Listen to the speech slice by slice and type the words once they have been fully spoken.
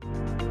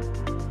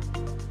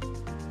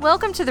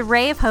Welcome to the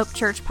Ray of Hope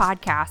Church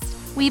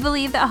podcast. We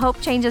believe that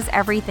hope changes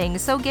everything,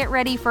 so get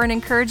ready for an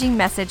encouraging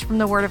message from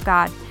the Word of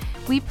God.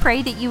 We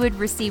pray that you would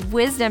receive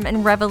wisdom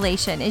and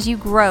revelation as you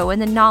grow in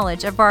the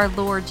knowledge of our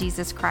Lord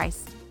Jesus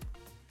Christ.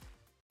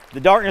 The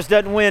darkness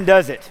doesn't win,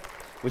 does it?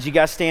 Would you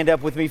guys stand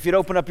up with me? If you'd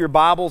open up your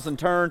Bibles and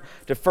turn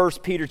to 1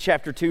 Peter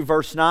chapter 2,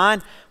 verse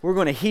 9. We're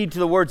going to heed to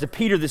the words of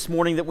Peter this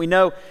morning that we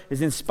know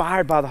is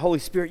inspired by the Holy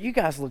Spirit. You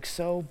guys look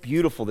so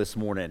beautiful this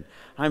morning.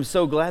 I'm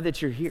so glad that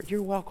you're here.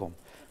 You're welcome.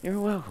 You're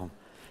welcome.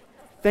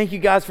 Thank you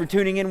guys for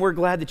tuning in. We're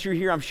glad that you're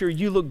here. I'm sure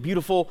you look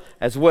beautiful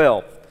as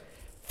well.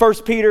 1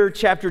 Peter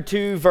chapter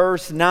 2,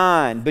 verse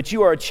 9. But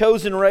you are a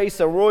chosen race,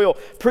 a royal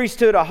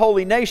priesthood, a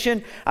holy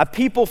nation, a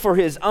people for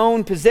His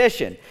own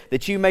possession,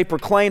 that you may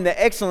proclaim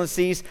the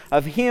excellencies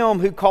of Him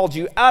who called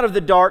you out of the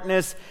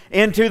darkness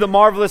into the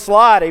marvelous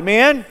light.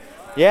 Amen?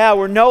 Yeah,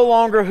 we're no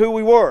longer who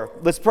we were.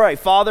 Let's pray.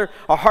 Father,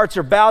 our hearts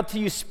are bowed to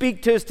you.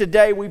 Speak to us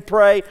today, we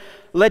pray.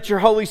 Let your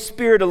Holy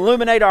Spirit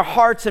illuminate our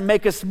hearts and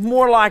make us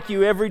more like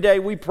you every day,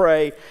 we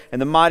pray. In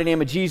the mighty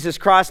name of Jesus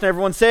Christ. And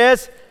everyone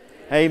says,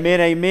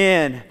 amen,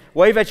 amen.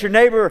 Wave at your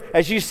neighbor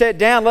as you sit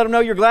down. Let them know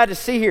you're glad to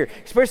see here,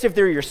 especially if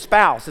they're your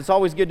spouse. It's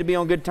always good to be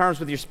on good terms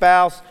with your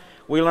spouse.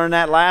 We learned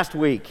that last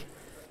week.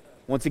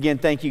 Once again,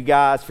 thank you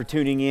guys for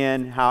tuning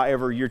in.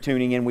 However you're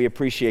tuning in, we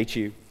appreciate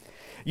you.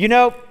 You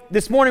know,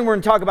 this morning we're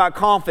going to talk about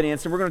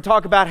confidence, and we're going to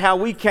talk about how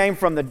we came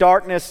from the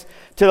darkness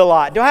to the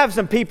light. Do I have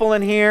some people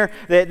in here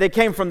that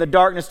came from the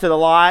darkness to the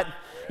light?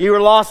 You were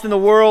lost in the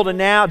world, and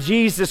now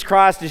Jesus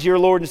Christ is your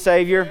Lord and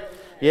Savior?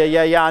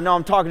 Yeah. I know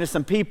I'm talking to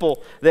some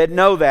people that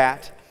know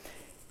that.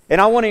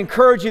 And I want to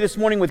encourage you this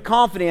morning with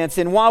confidence.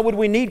 And why would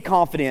we need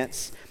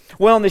confidence?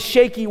 Well, in the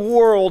shaky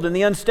world and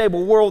the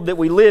unstable world that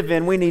we live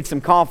in, we need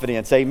some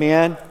confidence.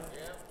 Amen?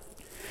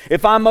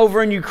 If I'm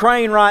over in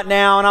Ukraine right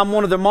now and I'm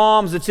one of the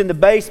moms that's in the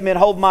basement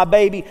holding my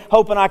baby,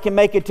 hoping I can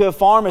make it to a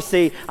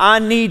pharmacy, I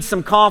need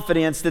some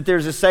confidence that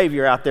there's a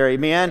Savior out there.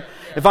 Amen?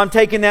 If I'm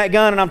taking that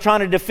gun and I'm trying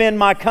to defend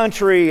my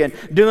country and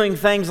doing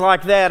things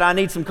like that, I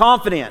need some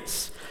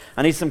confidence.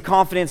 I need some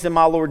confidence in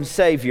my Lord and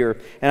Savior,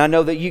 and I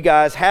know that you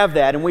guys have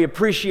that, and we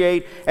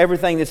appreciate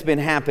everything that's been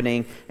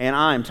happening, and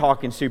I'm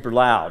talking super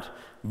loud,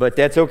 but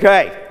that's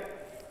okay.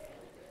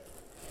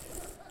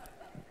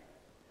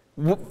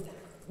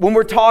 When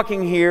we're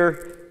talking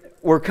here,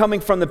 we're coming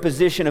from the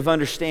position of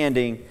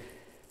understanding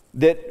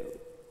that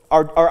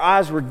our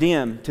eyes were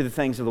dim to the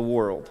things of the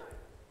world.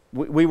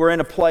 We were in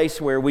a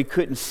place where we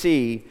couldn't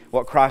see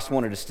what Christ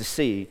wanted us to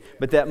see,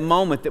 but that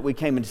moment that we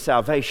came into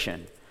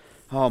salvation,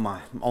 oh my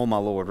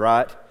Lord,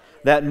 right?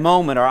 That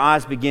moment our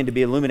eyes began to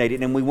be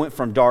illuminated and we went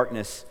from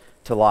darkness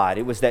to light.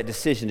 It was that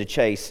decision to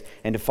chase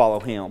and to follow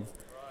Him.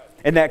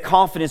 And that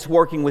confidence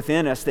working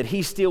within us that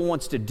He still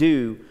wants to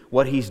do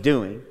what He's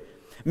doing.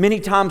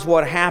 Many times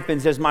what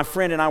happens, as my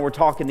friend and I were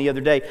talking the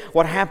other day,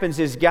 what happens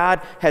is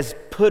God has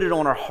put it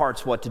on our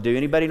hearts what to do.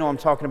 Anybody know what I'm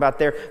talking about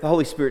there? The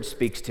Holy Spirit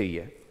speaks to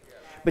you.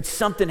 But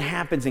something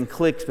happens and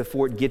clicks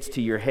before it gets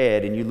to your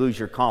head and you lose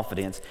your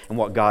confidence in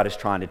what God is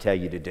trying to tell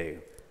you to do.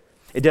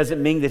 It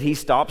doesn't mean that He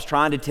stops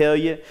trying to tell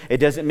you. It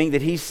doesn't mean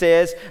that He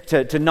says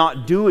to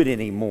not do it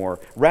anymore.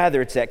 Rather,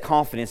 it's that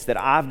confidence that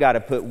I've got to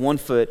put one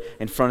foot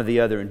in front of the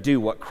other and do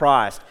what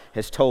Christ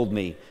has told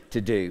me to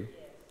do.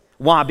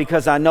 Why?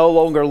 Because I no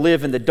longer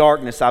live in the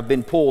darkness. I've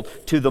been pulled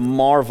to the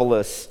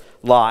marvelous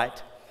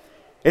light.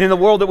 And in the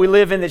world that we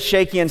live in that's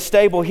shaky and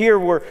stable, here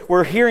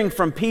we're hearing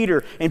from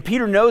Peter, and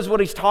Peter knows what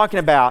he's talking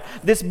about.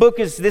 This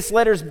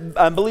letter is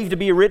believed to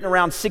be written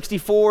around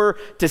 64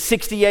 to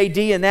 60 AD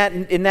in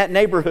that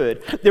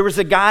neighborhood. There was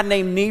a guy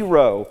named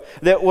Nero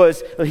that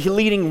was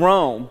leading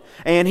Rome,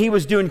 and he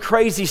was doing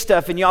crazy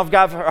stuff. And y'all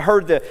have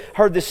heard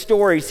the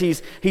stories.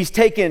 He's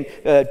taken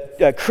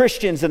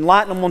Christians and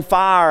lighting them on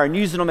fire and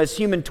using them as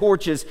human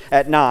torches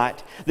at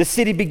night. The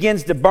city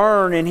begins to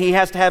burn, and he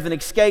has to have an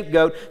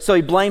scapegoat, so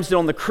he blames it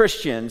on the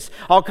Christians.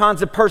 All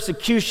kinds of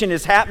persecution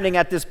is happening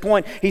at this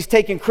point. He's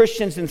taking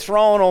Christians and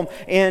throwing them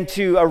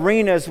into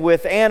arenas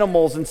with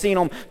animals and seeing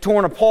them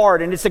torn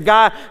apart. And it's a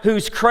guy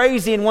who's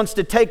crazy and wants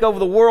to take over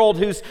the world,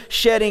 who's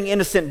shedding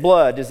innocent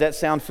blood. Does that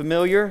sound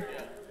familiar?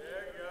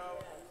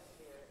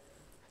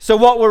 So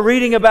what we're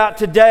reading about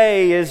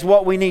today is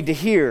what we need to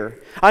hear.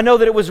 I know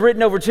that it was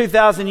written over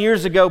 2,000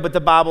 years ago, but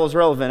the Bible is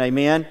relevant.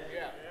 Amen?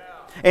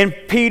 And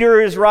Peter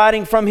is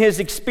writing from his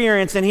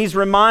experience, and he's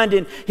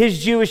reminding his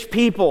Jewish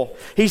people.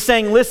 He's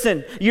saying,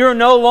 listen, you're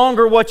no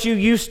longer what you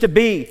used to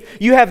be.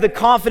 You have the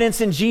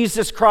confidence in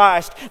Jesus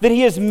Christ that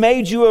He has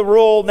made you a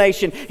royal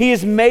nation. He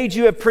has made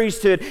you a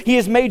priesthood. He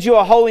has made you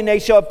a holy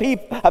nation,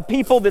 a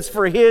people that's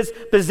for His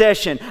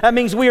possession. That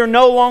means we are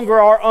no longer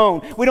our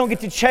own. We don't get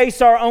to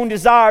chase our own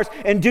desires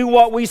and do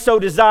what we so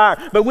desire.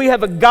 But we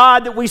have a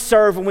God that we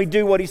serve, and we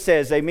do what He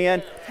says.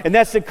 Amen? And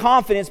that's the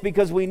confidence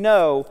because we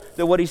know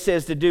that what He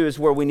says to do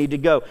is where we need to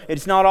go.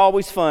 It's not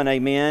always fun,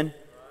 amen?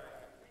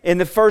 In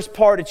the first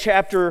part of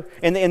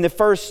in the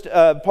first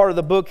part of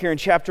the book here in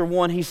chapter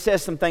 1, he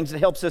says some things that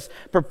helps us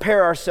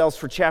prepare ourselves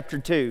for chapter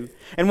 2.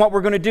 And what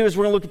we're going to do is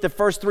we're going to look at the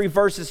first 3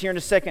 verses here in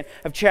a second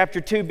of chapter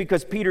 2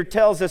 because Peter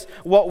tells us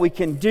what we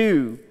can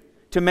do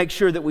to make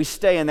sure that we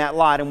stay in that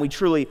light and we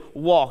truly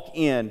walk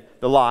in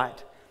the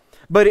light.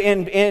 But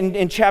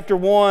in chapter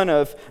 1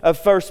 of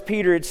 1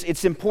 Peter,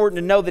 it's important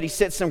to know that he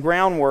sets some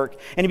groundwork.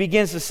 And he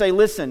begins to say,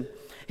 listen,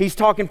 he's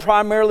talking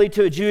primarily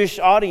to a Jewish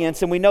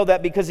audience, and we know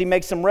that because he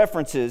makes some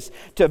references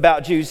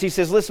about Jews. He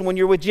says, listen, when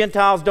you're with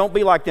Gentiles, don't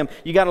be like them.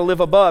 You got to live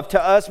above.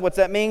 To us, what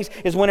that means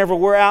is whenever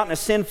we're out in a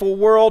sinful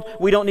world,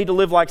 we don't need to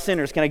live like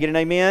sinners. Can I get an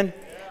amen?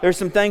 Yeah. There's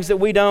some things that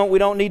we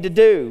don't need to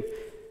do.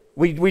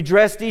 We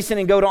dress decent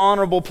and go to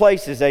honorable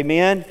places,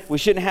 amen? We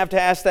shouldn't have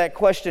to ask that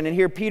question. And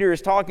here Peter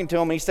is talking to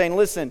him, and he's saying,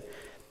 listen,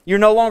 you're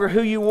no longer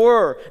who you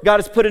were. God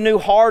has put a new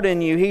heart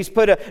in you. He's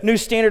put a new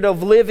standard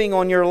of living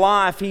on your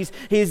life.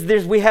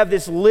 We have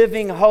this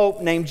living hope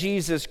named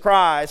Jesus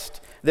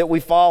Christ that we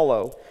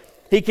follow.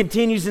 He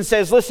continues and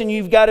says, listen,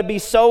 you've got to be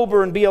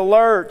sober and be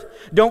alert.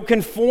 Don't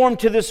conform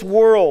to this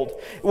world.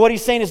 What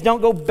he's saying is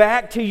don't go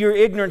back to your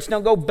ignorance.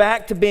 Don't go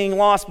back to being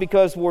lost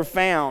because we're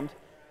found.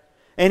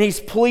 And he's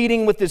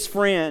pleading with his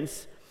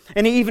friends.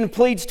 And he even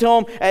pleads to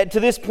them to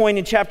this point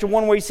in chapter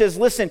 1 where he says,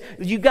 listen,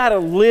 you got to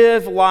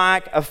live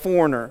like a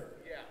foreigner.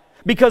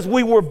 Because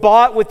we were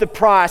bought with the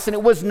price, and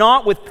it was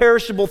not with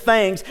perishable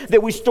things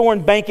that we store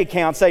in bank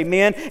accounts,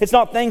 amen? It's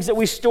not things that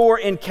we store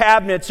in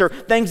cabinets or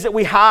things that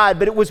we hide,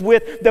 but it was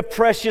with the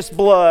precious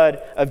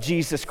blood of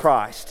Jesus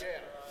Christ.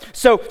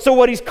 So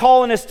what he's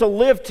calling us to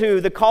live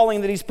to, the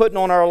calling that he's putting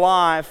on our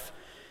life,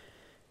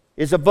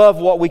 is above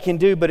what we can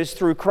do, but it's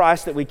through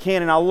Christ that we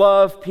can. And I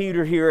love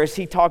Peter here as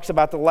he talks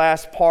about the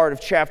last part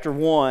of chapter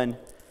 1.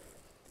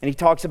 And he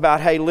talks about,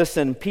 hey,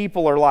 listen,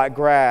 people are like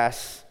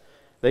grass.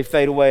 They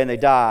fade away and they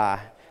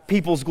die.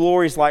 People's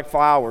glory is like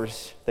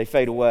flowers. They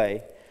fade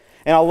away.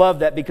 And I love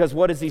that because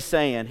what is he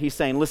saying? He's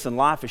saying, listen,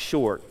 life is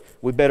short.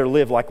 We better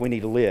live like we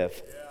need to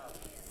live.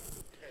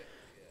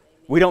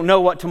 We don't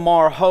know what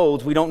tomorrow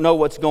holds. We don't know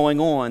what's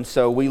going on.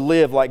 So we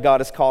live like God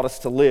has called us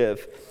to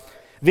live.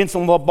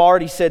 Vincent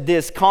Lombardi said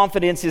this,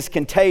 confidence is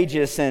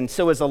contagious and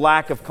so is a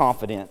lack of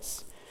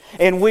confidence.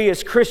 And we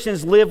as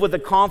Christians live with a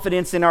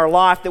confidence in our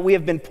life that we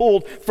have been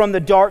pulled from the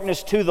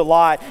darkness to the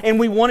light. And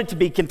we want it to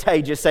be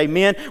contagious,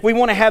 amen? We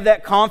want to have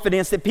that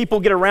confidence that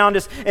people get around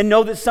us and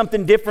know that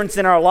something different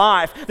in our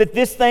life. That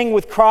this thing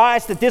with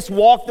Christ, that this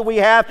walk that we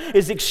have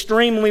is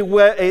extremely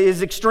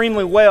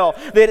well.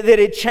 That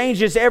it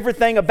changes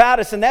everything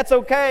about us, and that's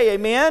okay,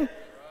 amen?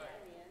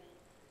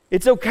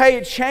 It's okay.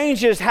 It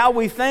changes how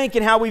we think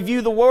and how we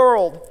view the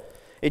world.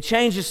 It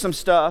changes some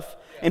stuff.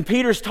 And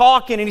Peter's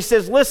talking and he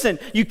says, listen,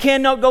 you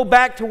cannot go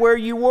back to where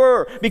you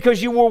were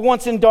because you were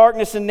once in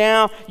darkness and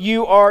now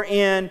you are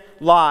in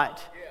light.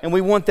 And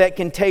we want that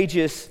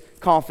contagious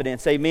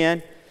confidence.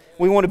 Amen?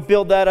 We want to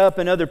build that up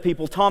in other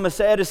people. Thomas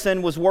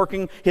Edison was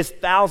working his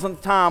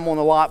 1,000th time on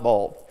the light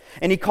bulb.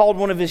 And he called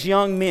one of his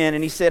young men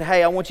and he said,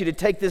 hey, I want you to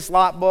take this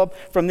light bulb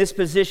from this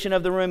position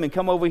of the room and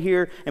come over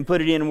here and put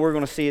it in, and we're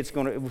going to see if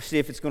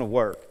it's going to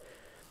work.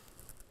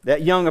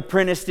 That young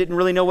apprentice didn't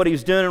really know what he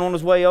was doing, and on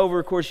his way over,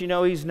 of course,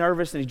 he's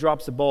nervous and he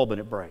drops the bulb and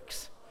it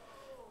breaks.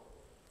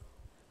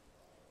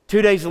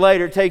 2 days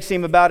later, it takes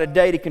him about a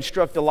day to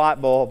construct a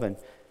light bulb, and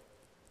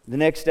the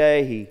next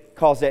day he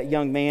calls that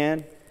young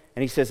man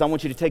and he says, I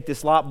want you to take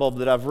this light bulb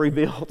that I've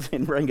rebuilt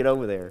and bring it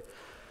over there.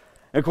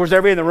 And of course,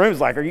 everybody in the room is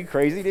like, are you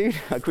crazy, dude?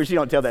 Of course, you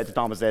don't tell that to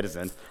Thomas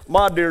Edison.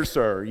 My dear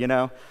sir,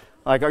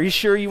 Like, are you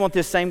sure you want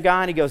this same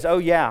guy? And he goes, oh,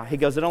 yeah. He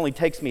goes, it only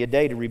takes me a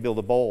day to rebuild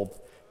a bulb,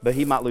 but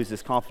he might lose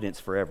his confidence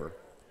forever.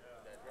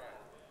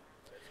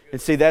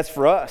 And see, that's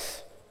for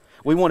us.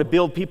 We want to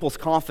build people's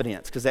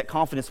confidence because that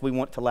confidence we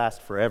want to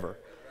last forever.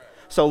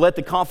 So let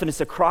the confidence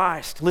of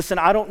Christ. Listen,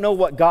 I don't know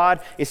what God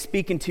is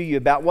speaking to you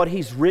about, what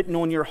He's written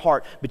on your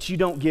heart, but you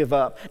don't give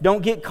up.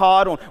 Don't get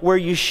caught on where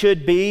you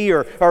should be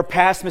or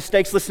past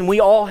mistakes. Listen, we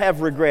all have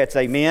regrets,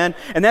 amen?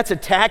 And that's a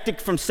tactic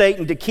from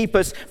Satan to keep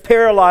us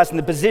paralyzed in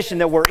the position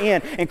that we're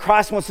in. And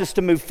Christ wants us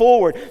to move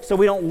forward so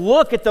we don't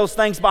look at those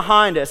things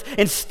behind us.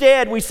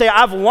 Instead, we say,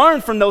 I've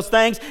learned from those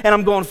things and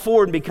I'm going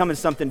forward and becoming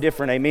something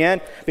different,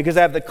 amen? Because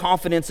I have the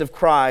confidence of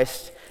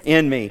Christ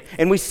in me.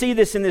 And we see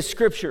this in this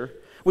scripture.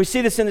 We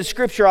see this in the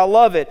scripture. I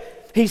love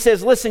it. He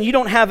says, listen, you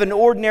don't have an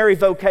ordinary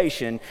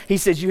vocation. He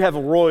says you have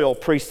a royal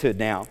priesthood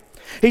now.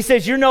 He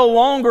says you're no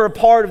longer a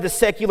part of the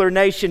secular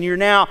nation. You're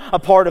now a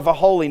part of a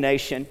holy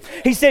nation.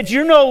 He said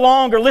you're no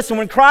longer, listen,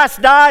 when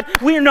Christ died,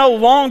 we are no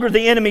longer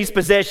the enemy's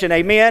possession.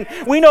 Amen.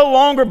 We no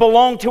longer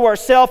belong to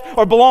ourselves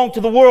or belong to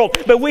the world,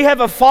 but we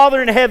have a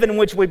Father in heaven in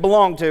which we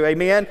belong to.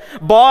 Amen.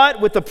 Bought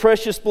with the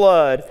precious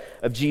blood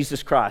of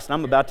Jesus Christ. And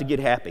I'm about to get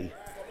happy.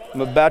 I'm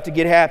about to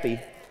get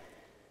happy.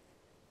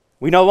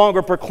 We no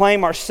longer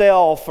proclaim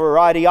ourselves for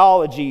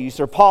ideologies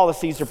or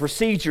policies or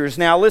procedures.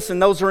 Now listen,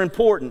 those are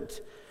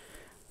important.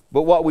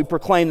 But what we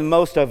proclaim the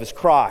most of is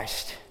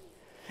Christ.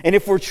 And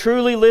if we're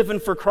truly living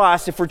for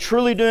Christ, if we're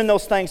truly doing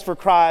those things for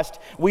Christ,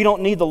 we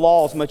don't need the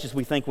law as much as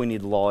we think we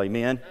need the law.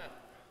 Amen?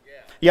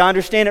 Yeah, I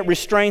understand it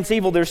restrains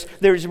evil. There's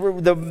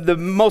the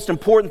most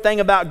important thing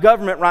about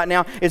government right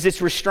now is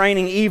it's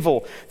restraining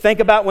evil. Think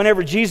about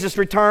whenever Jesus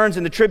returns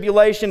in the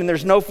tribulation and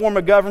there's no form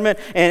of government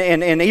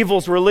and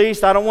evil's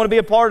released. I don't want to be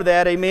a part of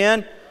that,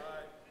 amen?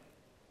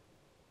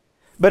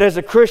 But as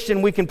a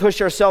Christian, we can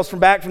push ourselves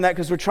back from that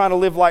because we're trying to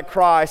live like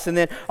Christ. And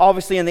then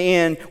obviously in the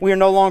end, we are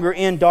no longer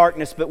in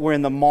darkness, but we're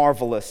in the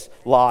marvelous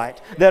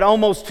light. That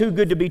almost too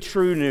good to be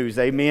true news,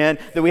 amen?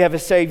 That we have a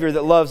Savior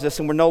that loves us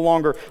and we're no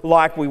longer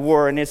like we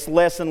were. And it's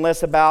less and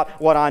less about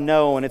what I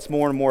know and it's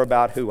more and more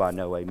about who I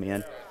know,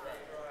 amen?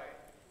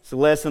 It's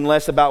less and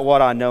less about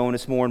what I know and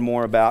it's more and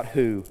more about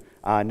who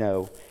I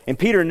know. And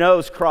Peter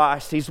knows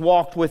Christ. He's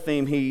walked with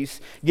Him. He's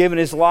given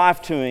his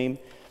life to Him.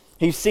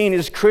 He's seen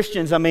as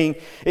Christians,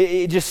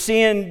 just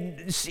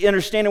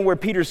understanding where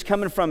Peter's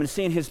coming from and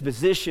seeing his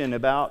position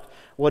about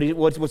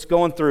what's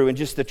going through and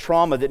just the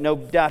trauma that no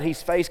doubt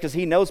he's faced because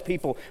he knows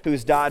people who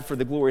has died for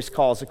the glorious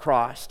cause of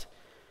Christ.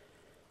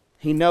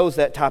 He knows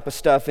that type of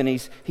stuff and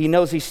he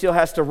knows he still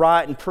has to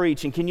write and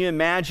preach. And can you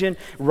imagine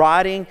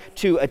writing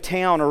to a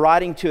town or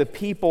writing to a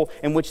people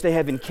in which they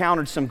have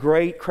encountered some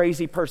great,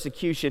 crazy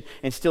persecution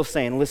and still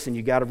saying, listen,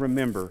 you got to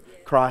remember,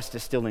 Christ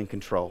is still in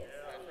control.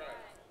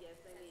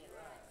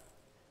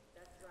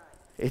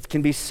 It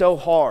can be so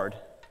hard.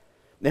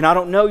 And I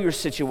don't know your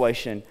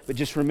situation, but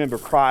just remember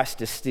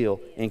Christ is still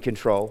in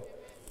control.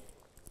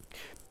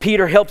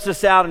 Peter helps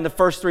us out in the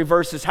first 3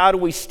 verses. How do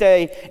we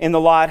stay in the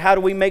light? How do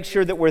we make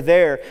sure that we're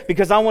there?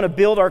 Because I want to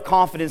build our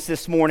confidence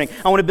this morning.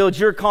 I want to build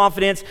your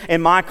confidence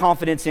and my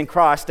confidence in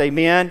Christ.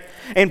 Amen?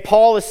 And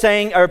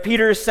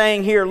Peter is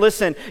saying here,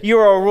 listen,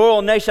 you're a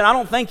royal nation. I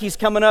don't think he's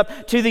coming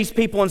up to these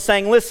people and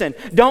saying, listen,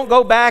 don't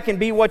go back and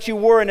be what you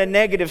were in a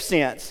negative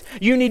sense.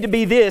 You need to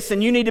be this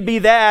and you need to be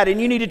that and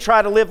you need to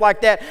try to live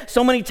like that.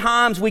 So many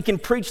times we can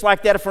preach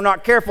like that if we're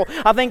not careful.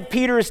 I think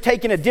Peter is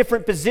taking a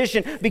different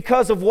position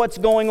because of what's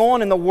going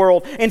on in the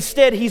world.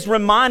 Instead, he's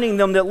reminding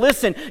them that,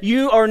 listen,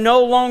 you are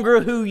no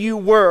longer who you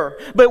were.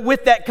 But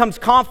with that comes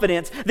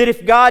confidence that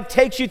if God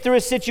takes you through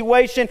a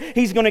situation,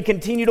 He's going to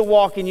continue to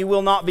walk and you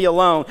will not be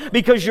alone.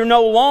 Because you're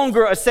no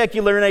longer a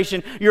secular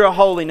nation, you're a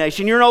holy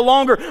nation. You're no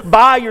longer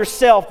by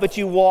yourself, but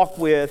you walk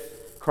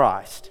with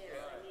Christ.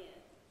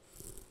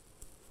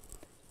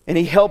 And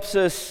he helps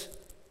us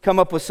come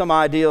up with some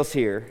ideals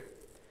here.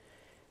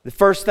 The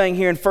first thing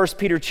here in 1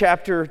 Peter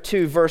chapter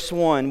 2, verse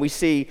 1, we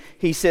see,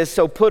 he says,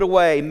 so put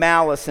away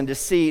malice and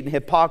deceit and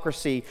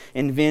hypocrisy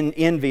and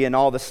envy and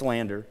all the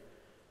slander.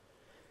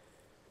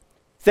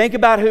 Think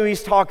about who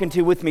he's talking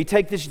to with me.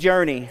 Take this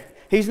journey.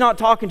 He's not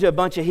talking to a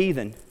bunch of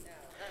heathen.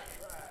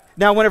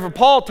 Now, whenever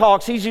Paul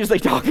talks, he's usually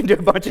talking to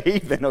a bunch of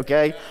heathen,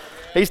 okay?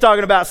 He's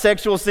talking about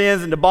sexual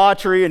sins and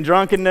debauchery and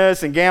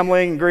drunkenness and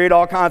gambling and greed,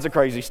 all kinds of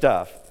crazy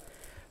stuff.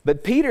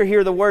 But Peter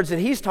here, the words that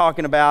he's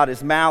talking about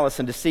is malice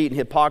and deceit and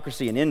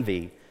hypocrisy and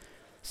envy.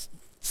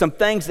 Some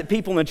things that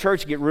people in the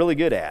church get really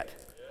good at.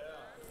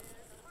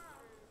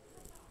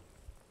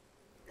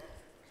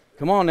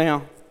 Come on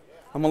now.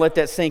 I'm going to let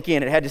that sink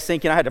in. It had to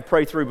sink in. I had to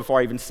pray through before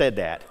I even said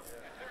that.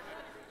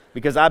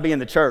 Because I be in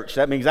the church.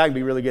 That means I can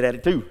be really good at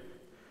it too.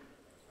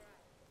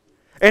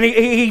 And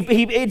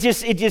it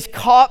just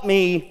caught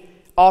me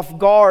off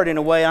guard in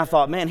a way. I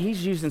thought, man,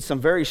 he's using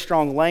some very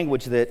strong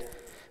language that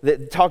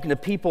talking to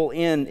people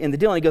in the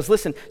deal. And he goes,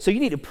 listen, so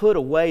you need to put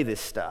away this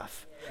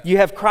stuff. You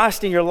have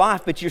Christ in your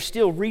life, but you're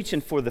still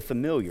reaching for the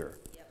familiar.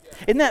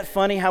 Isn't that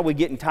funny how we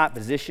get in tight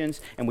positions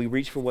and we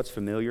reach for what's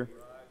familiar?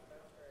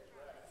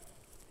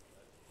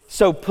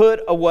 So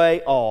put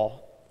away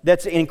all.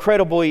 That's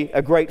incredibly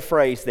a great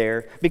phrase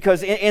there,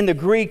 because in the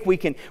Greek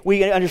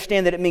we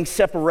understand that it means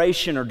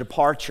separation or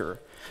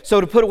departure. So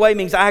to put away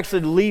means I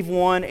actually leave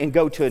one and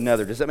go to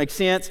another. Does that make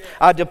sense?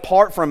 I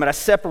depart from it. I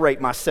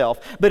separate myself.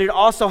 But it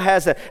also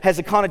has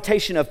a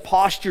connotation of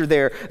posture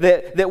there,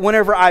 that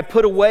whenever I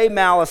put away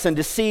malice and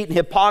deceit and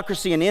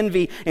hypocrisy and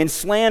envy and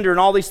slander and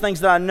all these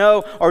things that I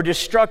know are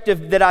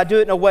destructive, that I do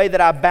it in a way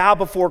that I bow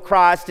before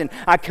Christ and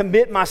I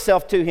commit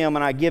myself to Him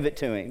and I give it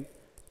to Him.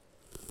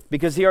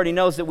 Because He already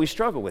knows that we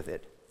struggle with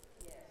it.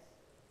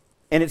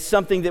 And it's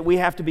something that we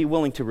have to be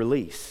willing to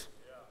release.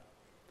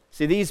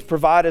 See, these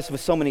provide us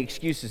with so many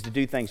excuses to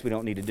do things we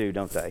don't need to do,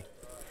 don't they?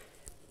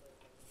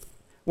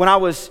 When I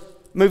was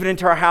moving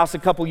into our house a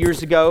couple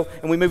years ago,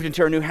 and we moved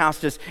into our new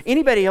house, does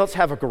anybody else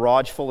have a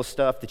garage full of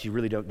stuff that you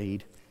really don't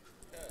need?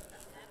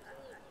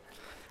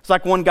 It's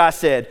like one guy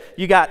said,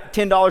 you got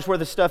 $10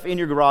 worth of stuff in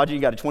your garage, and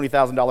you got a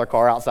 $20,000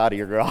 car outside of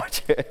your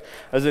garage.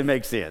 Does it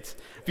make sense?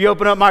 If you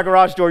open up my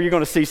garage door, you're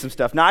going to see some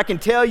stuff. Now, I can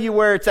tell you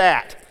where it's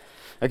at.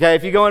 Okay,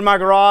 if you go in my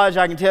garage,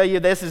 I can tell you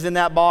this is in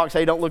that box.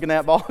 Hey, don't look in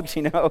that box,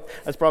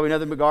 That's probably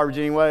nothing but garbage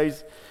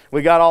anyways.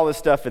 We got all this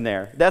stuff in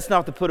there. That's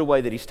not the put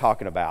away that he's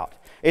talking about.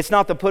 It's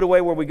not the put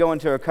away where we go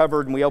into a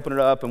cupboard and we open it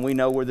up and we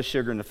know where the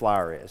sugar and the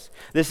flour is.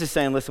 This is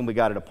saying, listen, we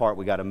got it apart.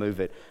 We got to move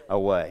it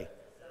away.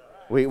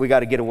 We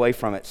got to get away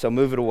from it, so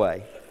move it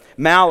away.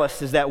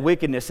 Malice is that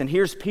wickedness. And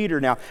here's Peter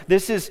now.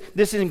 This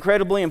is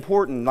incredibly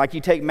important. Like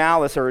you take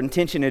malice or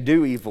intention to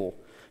do evil.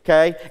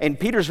 Okay, and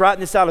Peter's writing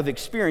this out of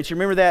experience. You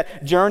remember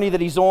that journey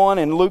that he's on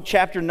in Luke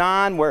chapter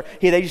 9 where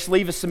they just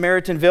leave a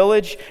Samaritan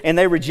village and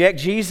they reject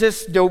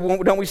Jesus?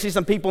 Don't we see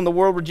some people in the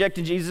world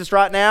rejecting Jesus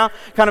right now?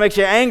 Kind of makes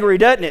you angry,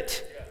 doesn't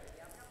it?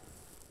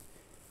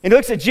 And he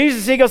looks at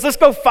Jesus and he goes, let's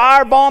go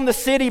firebomb the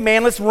city,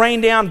 man. Let's rain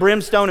down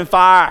brimstone and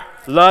fire.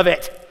 Love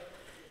it.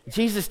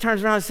 Jesus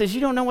turns around and says,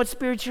 you don't know what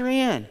spirit you're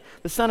in.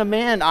 The Son of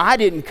Man, I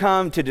didn't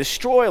come to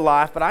destroy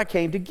life, but I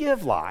came to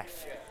give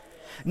life.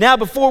 Now,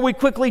 before we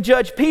quickly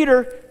judge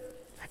Peter,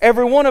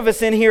 every one of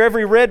us in here,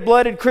 every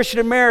red-blooded Christian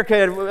America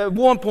at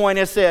one point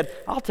has said,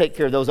 I'll take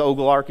care of those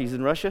oligarchies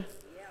in Russia.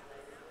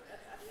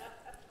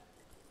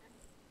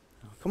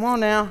 Come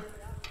on now.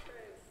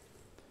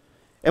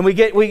 And we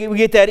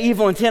get that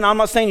evil intent. I'm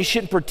not saying you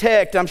shouldn't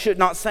protect. I'm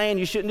not saying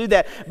you shouldn't do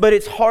that. But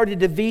it's hard to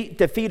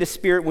defeat a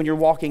spirit when you're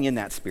walking in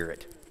that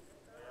spirit.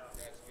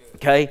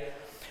 Okay?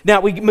 Now,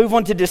 we move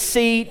on to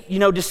deceit. You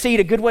know, deceit,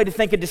 a good way to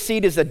think of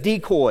deceit is a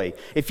decoy.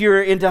 If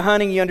you're into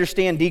hunting, you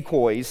understand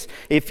decoys.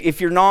 If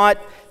you're not,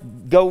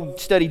 go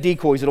study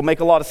decoys. It'll make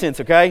a lot of sense,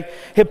 okay?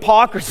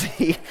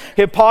 Hypocrisy.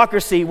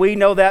 Hypocrisy, we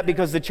know that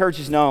because the church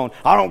is known.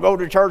 I don't go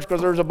to church because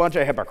there's a bunch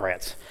of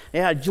hypocrites.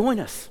 Yeah, join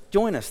us.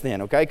 Join us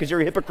then, okay? Because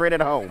you're a hypocrite at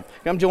home.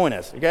 Come join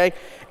us, okay?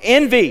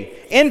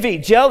 Envy,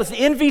 jealousy.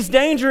 Envy's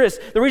dangerous.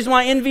 The reason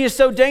why envy is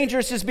so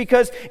dangerous is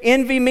because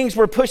envy means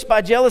we're pushed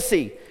by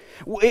jealousy.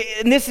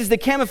 And this is the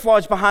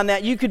camouflage behind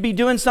that. You could be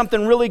doing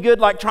something really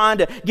good, like trying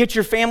to get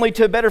your family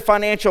to a better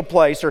financial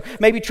place, or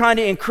maybe trying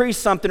to increase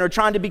something, or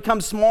trying to become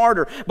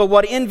smarter. But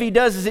what envy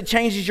does is it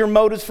changes your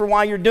motives for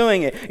why you're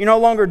doing it. You're no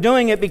longer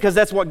doing it because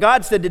that's what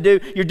God said to do.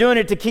 You're doing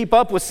it to keep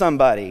up with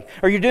somebody,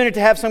 or you're doing it to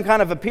have some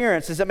kind of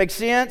appearance. Does that make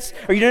sense?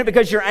 Or you're doing it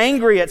because you're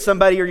angry at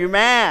somebody, or you're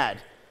mad.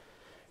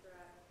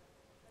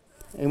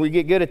 And we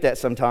get good at that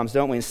sometimes,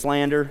 don't we? In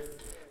slander.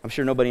 I'm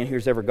sure nobody in here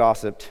has ever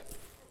gossiped.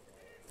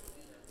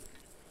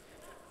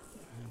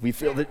 We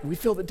feel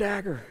the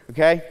dagger,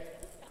 okay?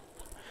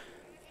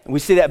 And we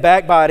see that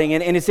backbiting,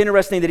 and it's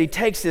interesting that he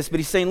takes this, but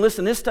he's saying,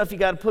 listen, this stuff you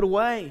got to put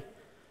away.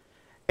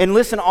 And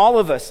listen, all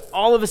of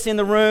us in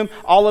the room,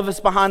 all of us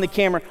behind the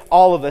camera,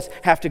 all of us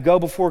have to go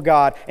before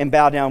God and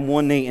bow down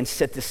one knee and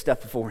set this stuff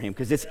before Him,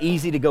 because it's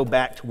easy to go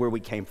back to where we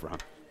came from.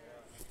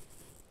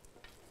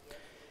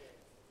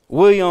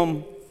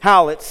 William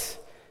Howlett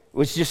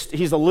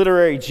he's a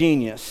literary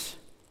genius.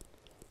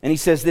 And he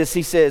says this,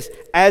 he says,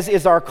 as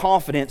is our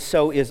confidence,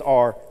 so is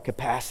our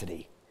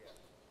capacity.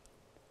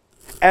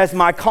 As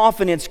my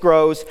confidence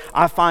grows,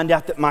 I find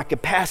out that my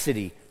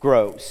capacity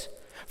grows.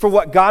 For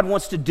what God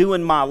wants to do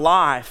in my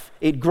life,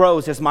 it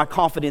grows as my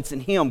confidence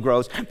in Him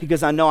grows,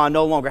 because I know I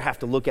no longer have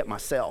to look at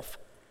myself.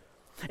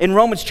 In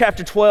Romans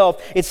chapter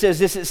 12, it says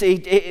this,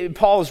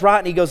 Paul is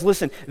writing, he goes,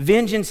 listen,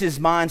 vengeance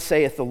is mine,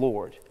 saith the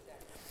Lord.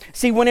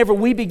 See, whenever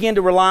we begin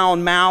to rely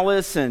on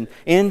malice and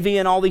envy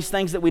and all these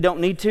things that we don't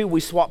need to, we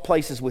swap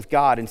places with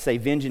God and say,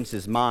 vengeance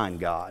is mine,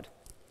 God.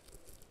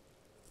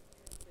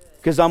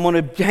 Because I'm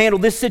going to handle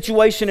this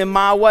situation in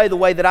my way, the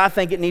way that I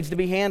think it needs to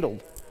be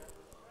handled.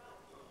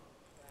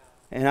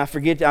 And I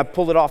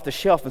pull it off the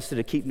shelf instead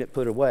of keeping it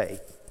put away,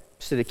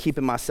 instead of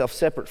keeping myself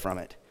separate from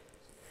it.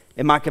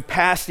 And my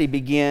capacity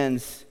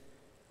begins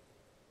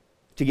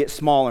to get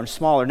smaller and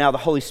smaller. Now the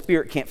Holy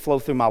Spirit can't flow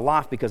through my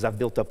life because I've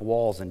built up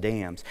walls and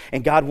dams.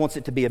 And God wants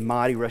it to be a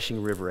mighty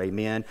rushing river,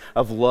 amen,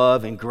 of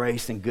love and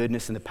grace and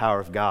goodness and the power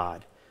of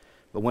God.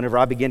 But whenever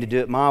I begin to do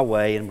it my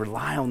way and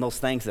rely on those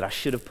things that I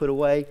should have put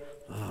away,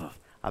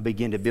 I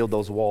begin to build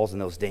those walls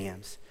and those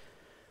dams.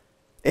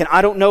 And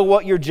I don't know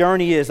what your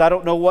journey is. I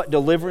don't know what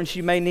deliverance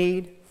you may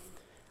need.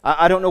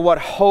 I don't know what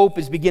hope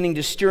is beginning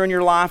to stir in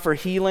your life or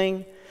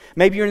healing.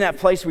 Maybe you're in that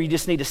place where you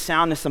just need a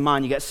soundness of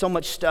mind. You got so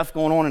much stuff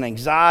going on and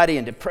anxiety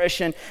and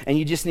depression, and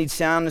you just need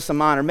soundness of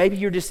mind. Or maybe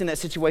you're just in that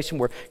situation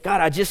where, God,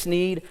 I just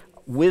need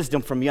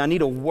wisdom from you. I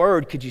need a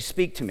word. Could you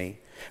speak to me?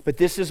 But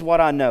this is what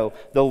I know.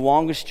 The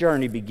longest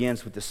journey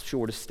begins with the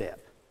shortest step.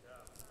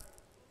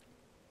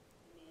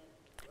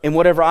 And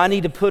whatever I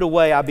need to put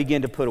away, I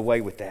begin to put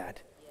away with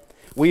that.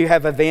 We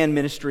have a van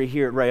ministry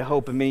here at Ray of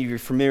Hope, and many of you are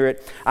familiar with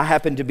it. I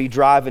happened to be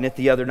driving it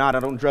the other night. I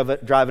don't drive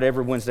it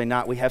every Wednesday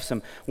night. We have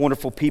some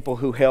wonderful people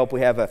who help.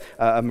 We have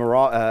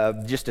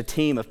just a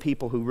team of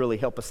people who really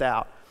help us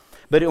out.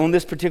 But on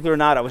this particular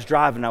night, I was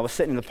driving. I was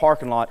sitting in the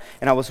parking lot,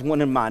 and I was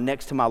one of my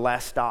next to my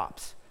last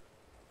stops.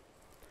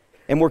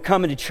 And we're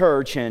coming to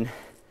church, and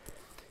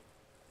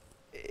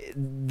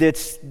the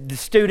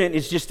student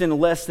is just in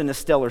less than a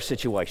stellar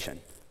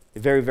situation.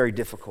 Very, very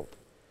difficult.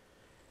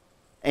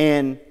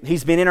 And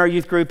he's been in our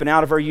youth group and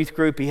out of our youth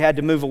group. He had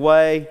to move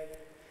away.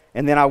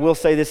 And then I will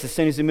say this, as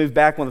soon as he moved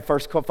back, one of the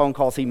first phone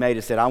calls he made,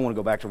 he said, I want to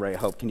go back to Ray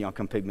of Hope. Can y'all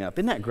come pick me up?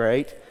 Isn't that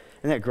great?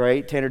 Isn't that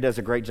great? Tanner does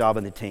a great job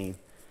on the team.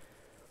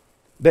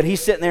 But he's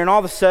sitting there, and all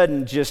of a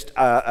sudden, just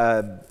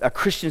a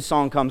Christian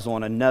song comes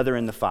on, Another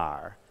in the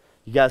Fire.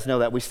 You guys know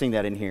that. We sing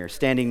that in here,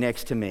 Standing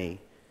Next to Me.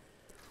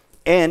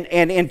 And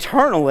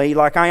internally,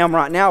 like I am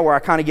right now, where I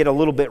kind of get a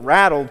little bit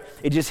rattled,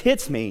 it just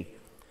hits me.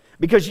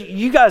 Because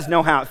you guys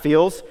know how it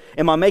feels.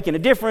 Am I making a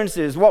difference?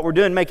 Is what we're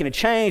doing making a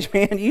change?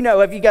 Man, you know,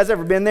 have you guys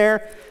ever been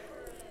there?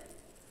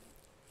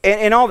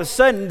 And all of a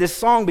sudden, this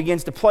song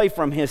begins to play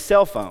from his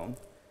cell phone.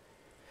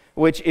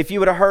 Which, if you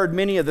would have heard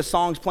many of the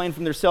songs playing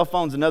from their cell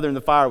phones, Another in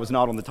the Fire was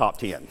not on the top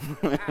 10.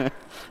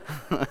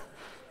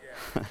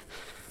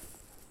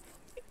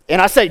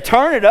 And I say,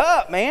 turn it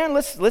up, man.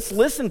 Let's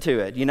listen to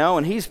it, you know.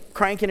 And he's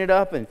cranking it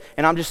up, and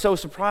I'm just so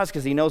surprised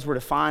because he knows where to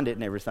find it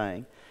and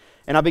everything.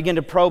 And I began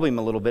to probe him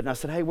a little bit. And I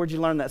said, hey, where'd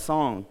you learn that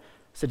song? I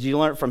said, did you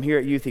learn it from here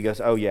at youth? He goes,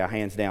 oh yeah,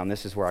 hands down.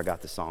 This is where I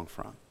got the song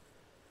from.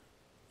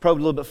 Probed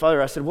a little bit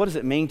further. I said, what does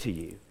it mean to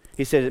you?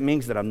 He said, it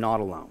means that I'm not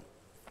alone.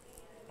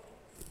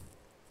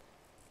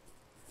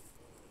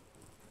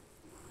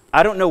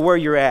 I don't know where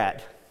you're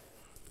at,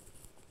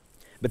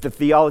 but the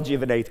theology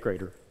of an 8th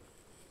grader,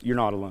 you're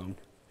not alone.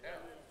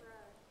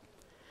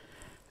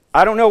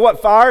 I don't know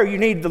what fire you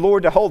need the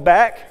Lord to hold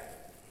back.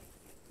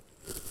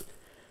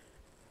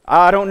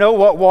 I don't know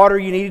what water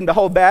you need Him to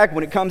hold back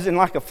when it comes in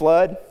like a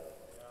flood.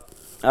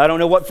 I don't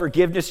know what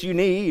forgiveness you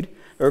need,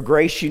 or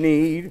grace you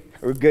need,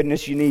 or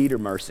goodness you need, or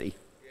mercy.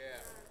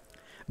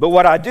 But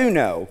what I do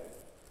know,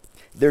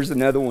 there's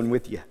another one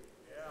with you.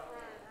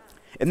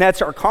 And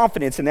that's our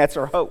confidence, and that's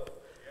our hope.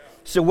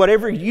 So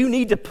whatever you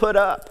need to put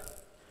up,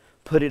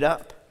 put it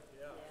up.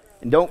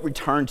 And don't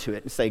return to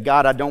it and say,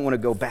 God, I don't want to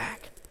go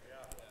back.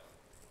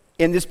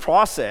 In this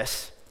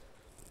process,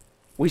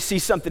 we see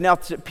something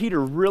else that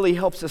Peter really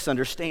helps us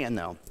understand,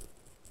 though.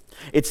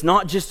 It's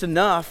not just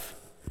enough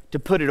to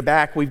put it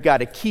back. We've got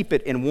to keep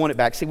it and want it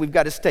back. See, we've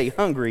got to stay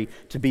hungry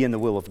to be in the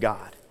will of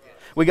God.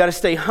 We've got to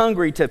stay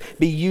hungry to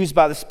be used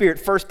by the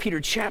Spirit. 1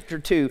 Peter chapter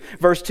 2,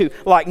 verse 2,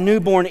 like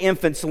newborn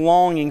infants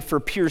longing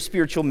for pure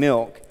spiritual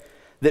milk,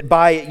 that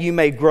by it you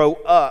may grow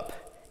up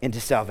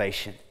into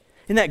salvation.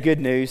 Isn't that good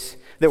news?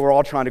 That we're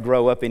all trying to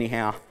grow up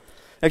anyhow.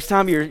 Next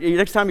time your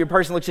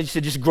person looks at you,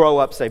 say, just grow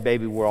up. Say,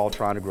 baby, we're all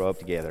trying to grow up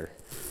together.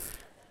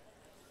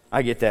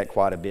 I get that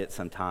quite a bit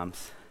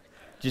sometimes.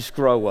 Just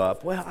grow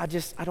up. Well, I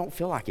don't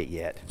feel like it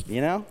yet,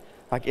 you know?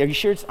 Like, are you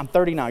sure I'm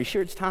 30 now. Are you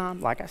sure it's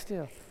time? Like, I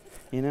still,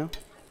 you know?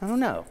 I don't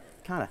know.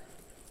 Kind of,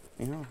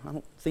 you know, I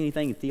don't see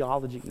anything in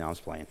theology. No, I was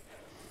playing.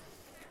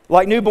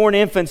 Like newborn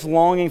infants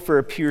longing for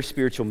a pure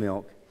spiritual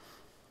milk.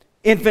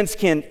 Infants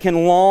can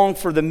long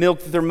for the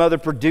milk that their mother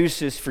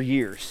produces for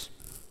years.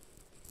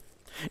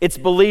 It's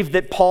believed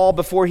that Paul,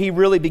 before he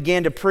really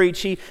began to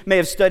preach, he may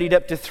have studied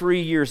up to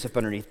 3 years up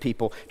underneath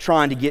people,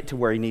 trying to get to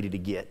where he needed to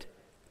get.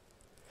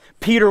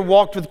 Peter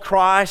walked with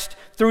Christ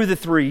through the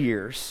 3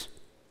 years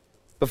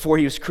before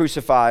he was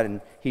crucified and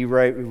he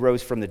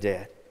rose from the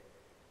dead.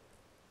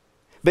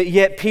 But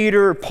yet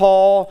Peter,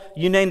 Paul,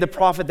 you name the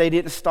prophet, they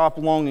didn't stop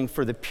longing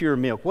for the pure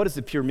milk. What is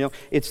the pure milk?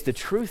 It's the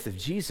truth of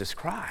Jesus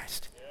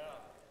Christ.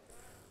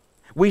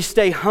 We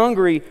stay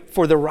hungry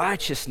for the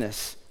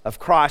righteousness of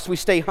Christ. We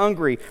stay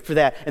hungry for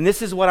that. And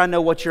this is what I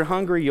know, what you're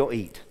hungry, you'll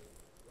eat.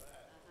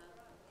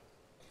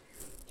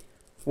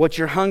 What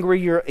you're hungry,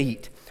 you'll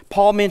eat.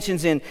 Paul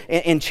mentions in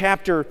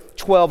chapter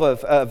 12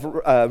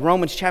 of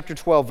Romans chapter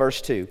 12, verse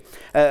 2,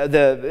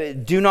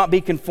 do not be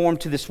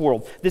conformed to this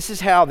world. This is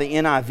how the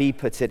NIV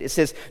puts it. It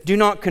says, do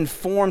not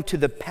conform to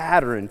the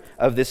pattern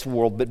of this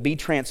world, but be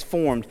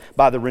transformed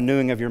by the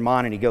renewing of your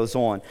mind. And he goes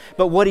on.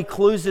 But what he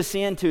clues us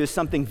into is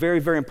something very,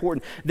 very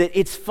important. That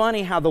it's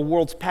funny how the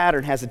world's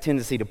pattern has a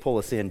tendency to pull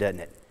us in, doesn't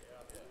it?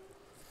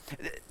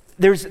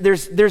 There's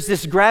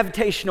this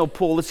gravitational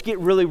pull. Let's get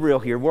really real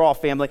here. We're all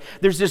family.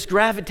 There's this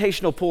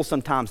gravitational pull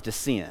sometimes to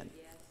sin.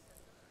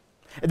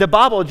 The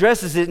Bible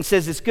addresses it and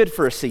says it's good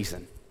for a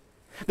season.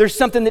 There's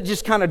something that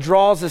just kind of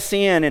draws us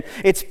in, and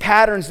it's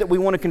patterns that we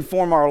want to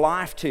conform our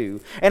life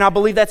to. And I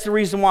believe that's the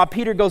reason why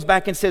Peter goes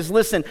back and says,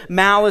 listen,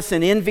 malice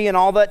and envy and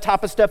all that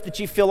type of stuff that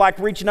you feel like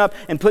reaching up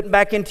and putting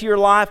back into your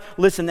life,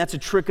 listen, that's a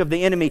trick of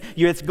the enemy.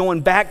 It's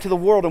going back to the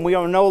world, and we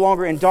are no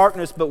longer in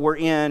darkness, but we're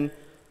in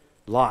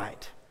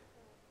light.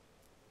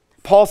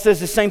 Paul says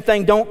the same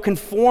thing. Don't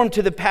conform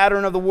to the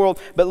pattern of the world,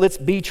 but let's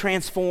be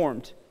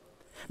transformed.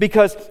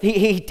 Because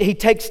he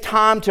takes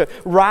time to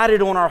write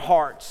it on our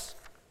hearts.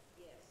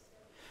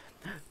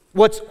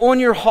 What's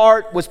on your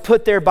heart was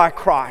put there by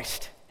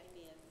Christ.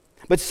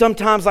 But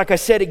sometimes, like I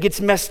said, it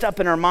gets messed up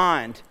in our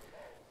mind.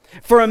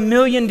 For a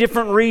million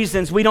different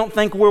reasons, we don't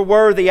think we're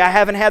worthy. I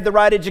haven't had the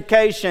right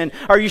education.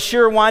 Are you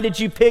sure? Why did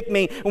you pick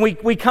me? And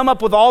we come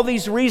up with all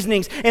these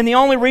reasonings, and the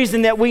only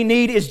reason that we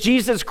need is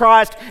Jesus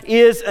Christ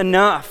is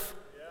enough.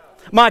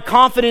 My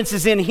confidence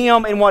is in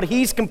Him and what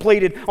He's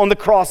completed on the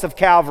cross of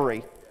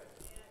Calvary.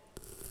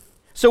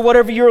 So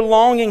whatever you're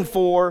longing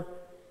for,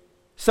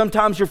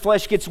 sometimes your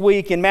flesh gets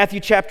weak. In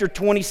Matthew chapter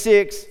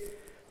 26,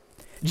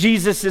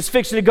 Jesus is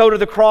fixing to go to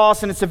the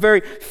cross, and it's a very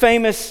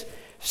famous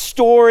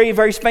story,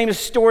 very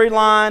famous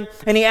storyline.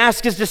 And He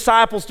asks His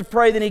disciples to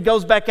pray. Then He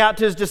goes back out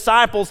to His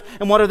disciples,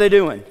 and what are they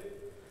doing?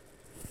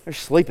 They're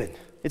sleeping.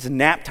 It's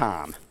nap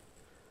time.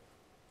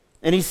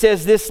 And He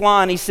says this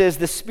line, He says,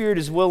 the spirit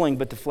is willing,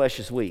 but the flesh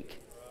is weak.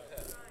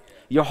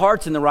 Your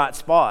heart's in the right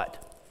spot,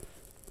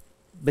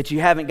 but you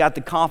haven't got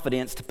the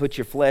confidence to put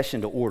your flesh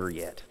into order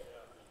yet.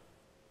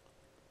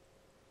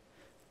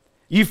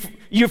 You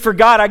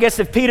forgot, I guess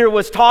if Peter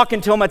was talking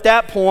to him at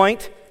that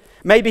point,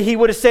 maybe he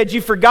would have said,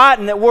 you've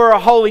forgotten that we're a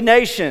holy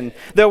nation,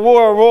 that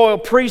we're a royal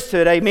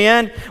priesthood,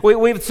 amen?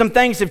 Some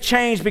things have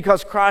changed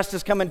because Christ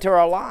has come into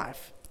our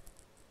life.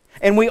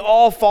 And we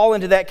all fall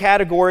into that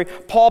category.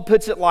 Paul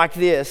puts it like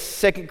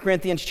this, 2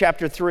 Corinthians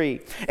chapter 3.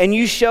 And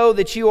you show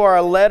that you are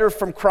a letter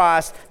from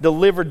Christ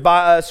delivered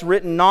by us,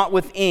 written not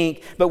with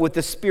ink, but with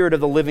the Spirit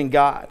of the living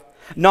God.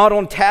 not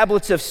on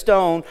tablets of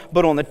stone,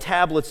 but on the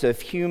tablets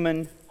of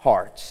human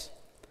hearts.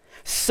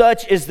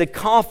 Such is the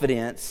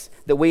confidence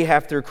that we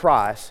have through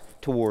Christ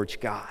towards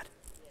God.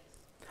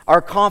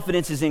 Our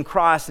confidence is in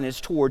Christ and it's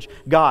towards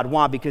God.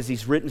 Why? Because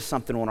He's written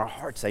something on our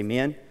hearts,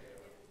 amen?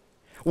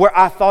 Where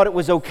I thought it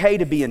was okay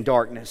to be in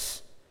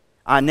darkness,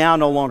 I now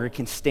no longer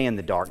can stand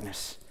the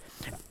darkness.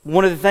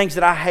 One of the things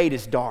that I hate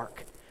is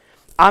dark.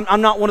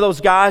 I'm not one of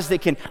those guys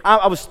that can,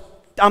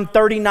 I'm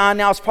 39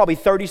 now, I was probably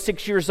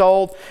 36 years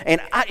old, and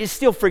it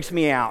still freaks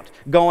me out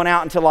going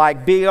out into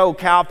like big old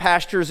cow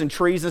pastures and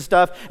trees and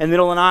stuff in the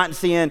middle of the night and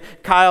seeing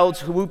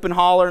coyotes whoop and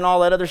holler and all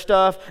that other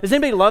stuff. Does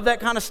anybody love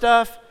that kind of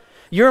stuff?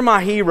 You're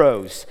my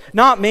heroes,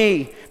 not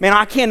me. Man,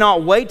 I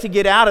cannot wait to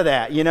get out of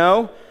that, you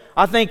know?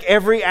 I think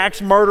every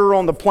axe murderer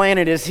on the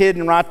planet is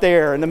hidden right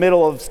there in the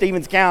middle of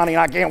Stevens County,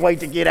 and I can't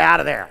wait to get out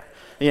of there,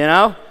 you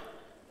know?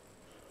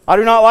 I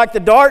do not like the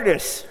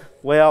darkness.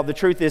 Well, the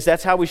truth is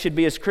that's how we should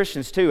be as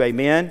Christians too,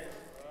 amen?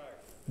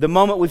 The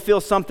moment we feel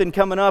something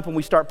coming up and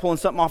we start pulling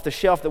something off the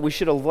shelf that we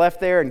should have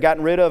left there and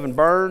gotten rid of and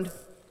burned,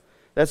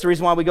 that's the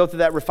reason why we go through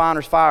that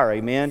refiner's fire,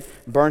 amen?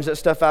 It burns that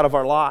stuff out of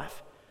our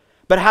life.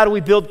 But how do we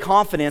build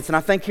confidence? And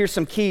I think here's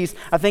some keys.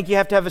 I think you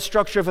have to have a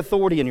structure of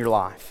authority in your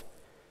life.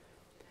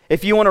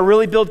 If you want to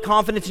really build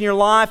confidence in your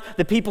life,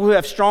 the people who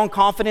have strong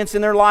confidence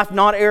in their life,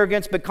 not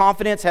arrogance, but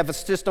confidence, have a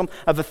system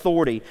of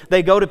authority.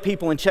 They go to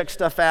people and check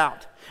stuff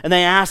out. And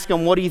they ask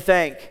them, what do you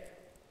think?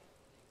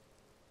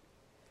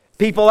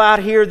 People out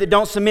here that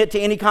don't submit to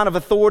any kind of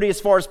authority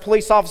as far as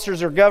police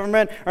officers or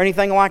government or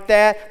anything like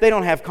that, they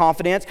don't have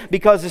confidence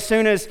because as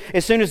soon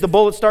as the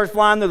bullet starts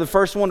flying, they're the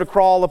first one to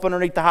crawl up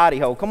underneath the hidey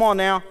hole. Come on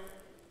now.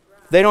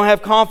 They don't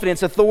have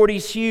confidence. Authority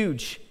is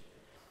huge.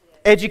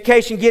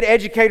 Education, get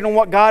educated on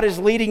what God is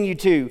leading you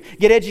to.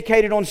 Get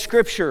educated on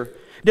Scripture.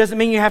 Doesn't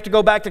mean you have to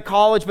go back to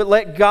college, but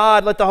let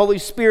the Holy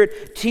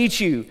Spirit teach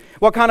you.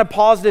 What kind of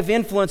positive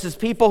influences?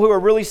 People who are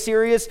really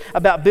serious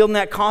about building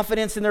that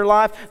confidence in their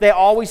life, they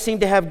always seem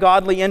to have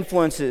godly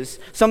influences.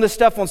 Some of the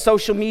stuff on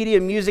social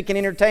media, music, and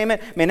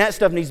entertainment, man, that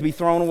stuff needs to be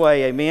thrown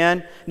away,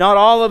 amen? Not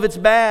all of it's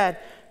bad,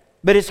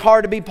 but it's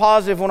hard to be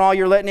positive when all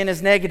you're letting in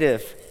is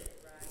negative.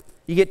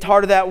 You get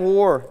tired of that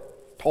war.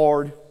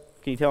 Tired.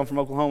 Can you tell I'm from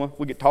Oklahoma?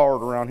 We get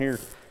tired around here.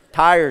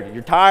 Tired.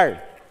 You're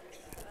tired.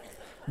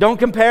 Don't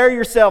compare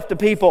yourself to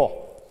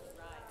people.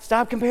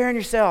 Stop comparing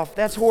yourself.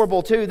 That's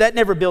horrible too. That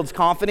never builds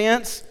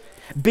confidence.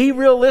 Be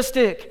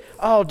realistic.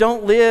 Oh,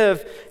 don't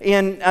live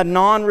in a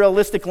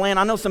non-realistic land.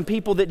 I know some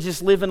people that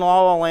just live in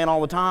La La Land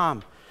all the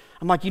time.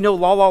 I'm like,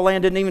 La La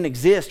Land didn't even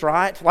exist,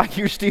 right? Like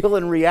you're still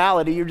in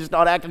reality. You're just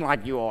not acting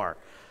like you are.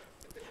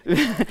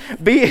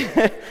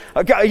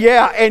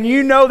 Yeah, and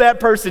you know that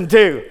person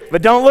too.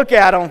 But don't look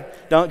at them.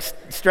 Don't,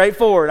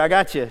 straightforward. I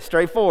got you.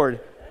 Straightforward.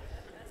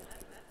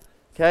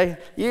 Okay?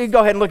 You can go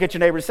ahead and look at your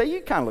neighbor and say,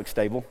 you kind of look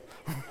stable.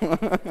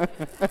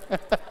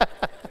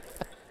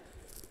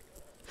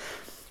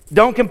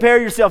 Don't compare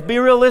yourself. Be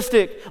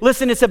realistic.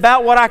 Listen, it's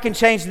about what I can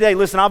change today.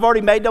 Listen, I've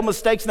already made those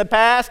mistakes in the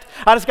past.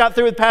 I just got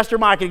through with Pastor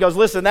Mike and he goes,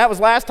 listen, that was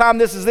last time,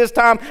 this is this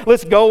time.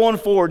 Let's go on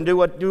forward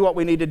and do what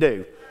we need to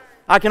do.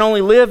 I can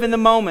only live in the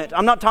moment.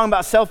 I'm not talking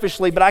about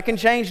selfishly, but I can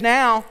change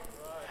now.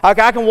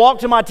 I can walk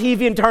to my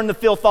TV and turn the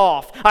filth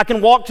off. I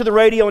can walk to the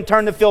radio and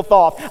turn the filth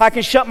off. I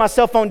can shut my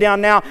cell phone down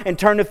now and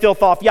turn the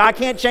filth off. Yeah, I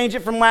can't change it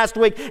from last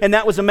week, and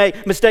that was a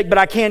mistake, but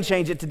I can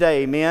change it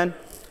today, amen?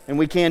 And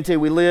we can too.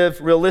 We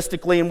live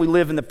realistically and we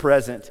live in the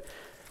present.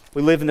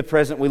 We live in the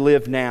present, we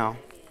live now.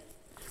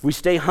 We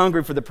stay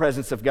hungry for the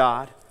presence of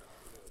God.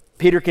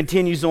 Peter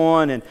continues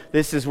on, and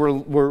this is where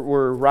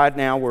we're right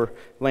now, we're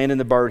landing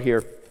the bird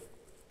here.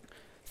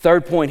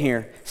 Third point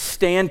here,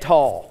 stand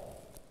tall.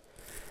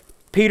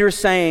 Peter's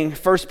saying,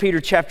 1 Peter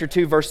chapter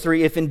 2, verse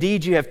 3, if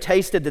indeed you have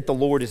tasted that the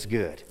Lord is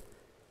good.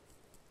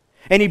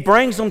 And he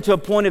brings them to a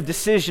point of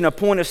decision, a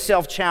point of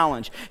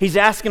self-challenge. He's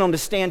asking them to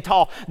stand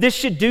tall. This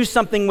should do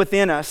something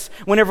within us.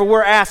 Whenever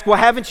we're asked, well,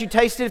 haven't you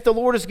tasted if the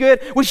Lord is good?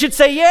 We should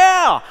say,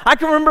 yeah, I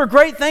can remember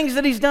great things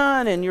that He's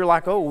done. And you're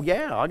like, oh,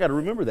 yeah, I got to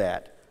remember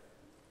that.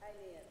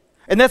 Amen.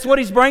 And that's what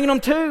he's bringing them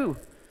to.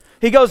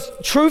 He goes,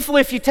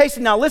 truthfully, if you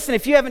tasted, now listen,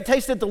 if you haven't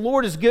tasted that the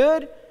Lord is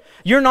good,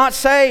 you're not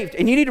saved,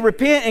 and you need to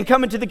repent and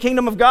come into the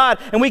kingdom of God,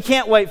 and we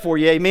can't wait for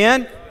you,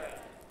 amen?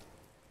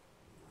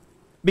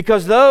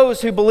 Because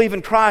those who believe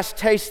in Christ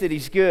taste that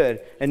He's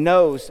good and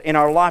knows, and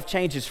our life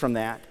changes from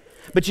that.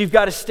 But you've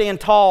got to stand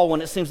tall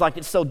when it seems like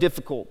it's so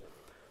difficult.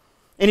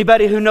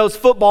 Anybody who knows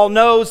football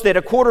knows that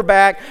a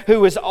quarterback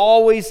who is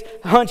always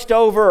hunched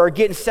over or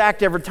getting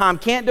sacked every time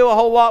can't do a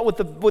whole lot with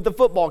the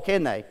football,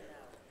 can they?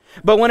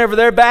 But whenever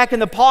they're back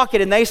in the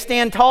pocket and they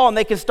stand tall and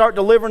they can start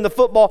delivering the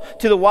football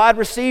to the wide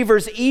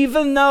receivers,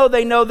 even though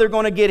they know they're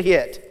going to get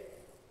hit,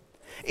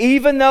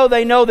 even though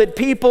they know that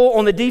people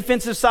on the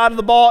defensive side of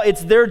the ball,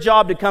 it's their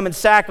job to come and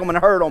sack them and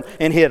hurt them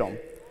and hit them.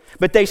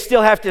 But they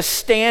still have to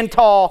stand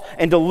tall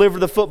and deliver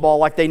the football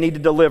like they need to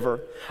deliver.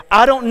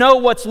 I don't know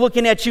what's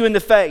looking at you in the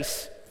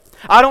face.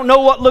 I don't know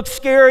what looks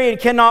scary and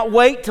cannot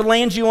wait to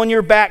land you on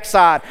your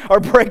backside or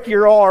break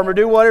your arm or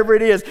do whatever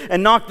it is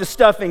and knock the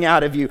stuffing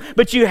out of you.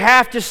 But you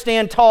have to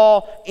stand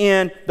tall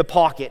in the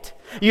pocket.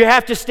 You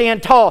have to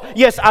stand tall.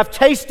 Yes, I've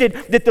tasted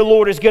that the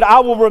Lord is good.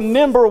 I will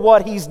remember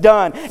what He's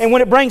done. And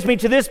when it brings me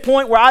to this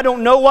point where I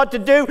don't know what to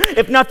do,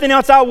 if nothing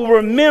else, I will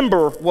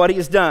remember what He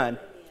has done.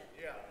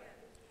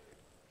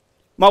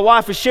 My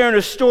wife was sharing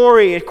a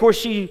story. Of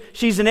course,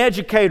 she's an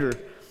educator.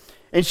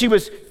 And she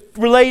was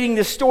relating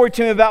this story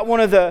to me about one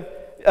of the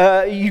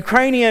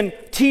Ukrainian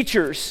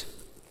teachers.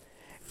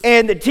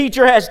 And the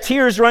teacher has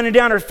tears running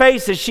down her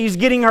face as she's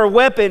getting her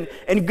weapon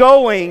and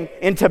going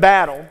into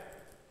battle.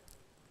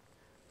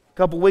 A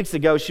couple weeks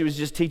ago, she was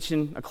just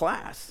teaching a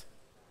class.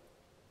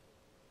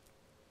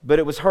 But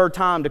it was her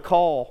time to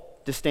call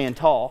to stand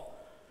tall.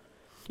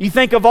 You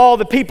think of all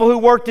the people who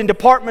worked in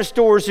department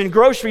stores and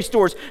grocery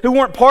stores who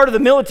weren't part of the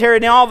military.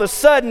 Now all of a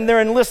sudden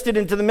they're enlisted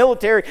into the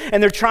military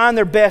and they're trying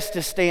their best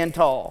to stand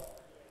tall.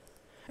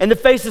 In the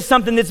face of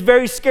something that's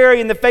very scary,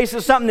 in the face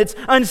of something that's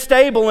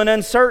unstable and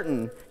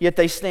uncertain, yet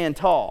they stand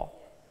tall.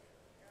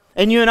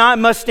 And you and I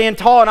must stand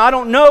tall, and I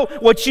don't know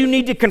what you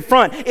need to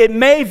confront. It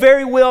may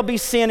very well be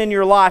sin in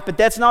your life, but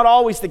that's not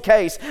always the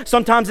case.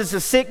 Sometimes it's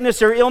a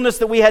sickness or illness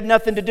that we had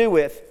nothing to do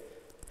with.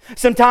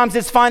 Sometimes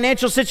it's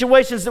financial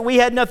situations that we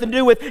had nothing to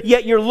do with,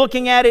 yet you're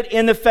looking at it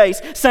in the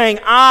face, saying,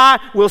 I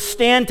will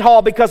stand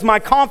tall because my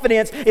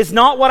confidence is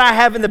not what I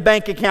have in the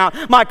bank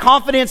account. My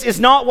confidence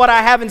is not what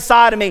I have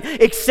inside of me,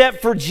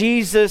 except for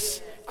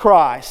Jesus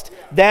Christ.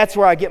 That's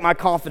where I get my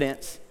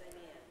confidence.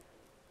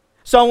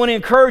 So I want to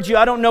encourage you,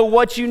 I don't know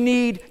what you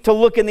need to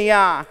look in the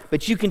eye,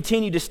 but you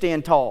continue to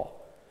stand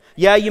tall.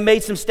 Yeah, you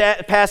made some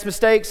past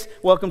mistakes.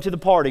 Welcome to the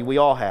party. We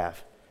all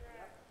have.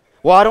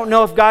 Well, I don't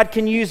know if God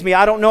can use me.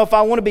 I don't know if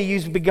I want to be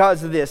used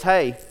because of this.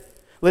 Hey,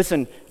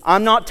 listen,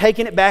 I'm not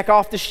taking it back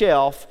off the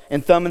shelf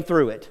and thumbing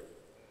through it.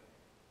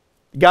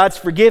 God's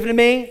forgiven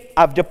me.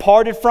 I've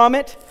departed from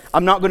it.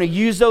 I'm not going to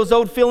use those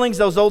old feelings,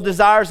 those old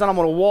desires, and I'm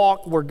going to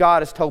walk where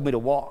God has told me to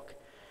walk.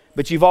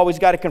 But you've always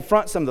got to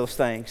confront some of those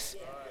things.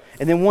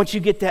 And then once you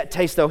get that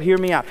taste, though, hear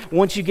me out.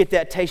 Once you get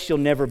that taste, you'll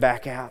never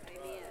back out.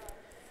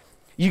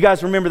 You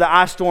guys remember the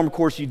ice storm? Of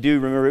course you do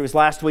remember. It was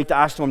last week, the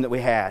ice storm that we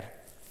had.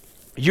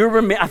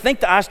 I think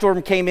the ice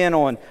storm came in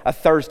on a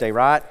Thursday,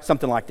 right?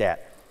 Something like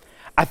that.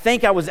 I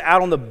think I was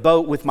out on the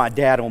boat with my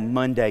dad on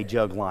Monday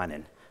jug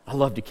lining. I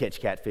love to catch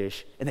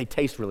catfish, and they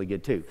taste really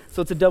good too.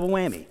 So it's a double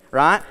whammy,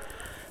 right?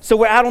 So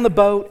we're out on the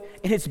boat,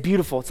 and it's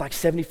beautiful. It's like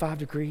 75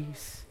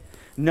 degrees,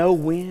 no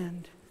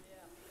wind.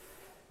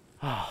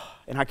 Oh,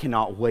 and I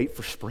cannot wait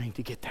for spring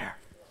to get there.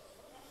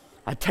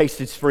 I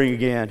tasted spring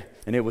again,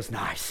 and it was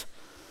nice.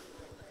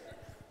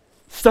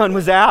 Sun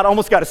was out,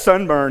 almost got a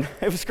sunburn.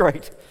 It was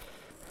great.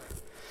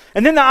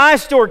 And then the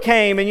ice storm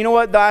came, and you know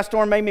what the ice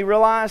storm made me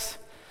realize?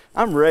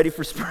 I'm ready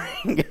for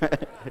spring.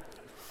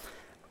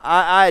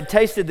 I had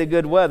tasted the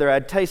good weather. I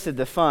had tasted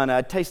the fun. I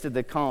had tasted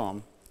the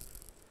calm.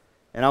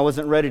 And I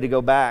wasn't ready to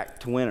go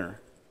back to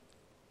winter.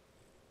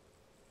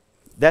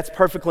 That's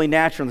perfectly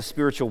natural in the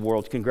spiritual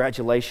world.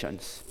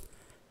 Congratulations.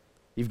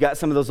 You've got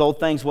some of those old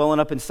things welling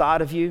up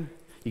inside of you.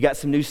 You got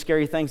some new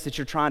scary things that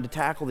you're trying to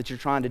tackle, that you're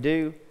trying to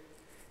do.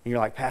 And you're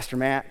like, Pastor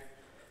Matt,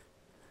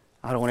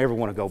 I don't ever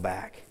want to go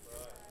back.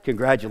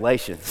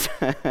 Congratulations.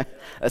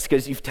 That's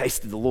because you've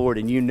tasted the Lord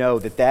and you know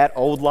that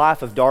old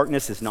life of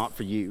darkness is not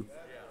for you.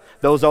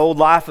 Those old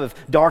life of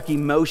dark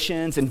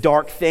emotions and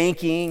dark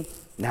thinking,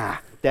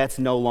 that's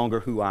no longer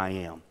who I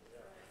am.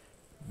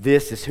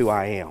 This is who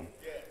I am.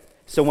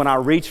 So when I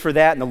reach for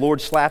that and the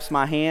Lord slaps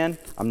my hand,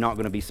 I'm not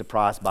going to be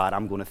surprised by it.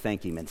 I'm going to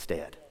thank Him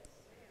instead.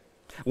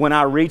 When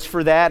I reach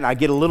for that and I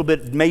get a little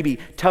bit maybe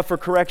tougher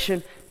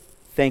correction,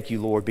 thank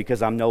you, Lord,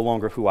 because I'm no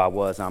longer who I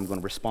was. I'm going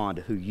to respond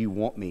to who you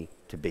want me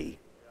to be.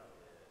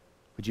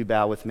 Would you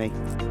bow with me?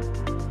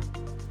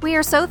 We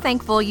are so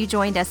thankful you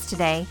joined us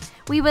today.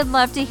 We would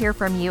love to hear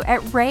from you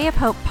at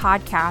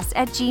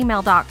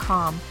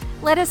rayofhopepodcast@gmail.com.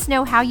 Let us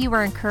know how you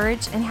were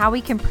encouraged and how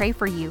we can pray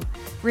for you.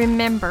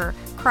 Remember,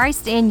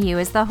 Christ in you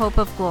is the hope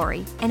of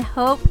glory, and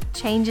hope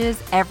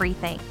changes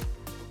everything.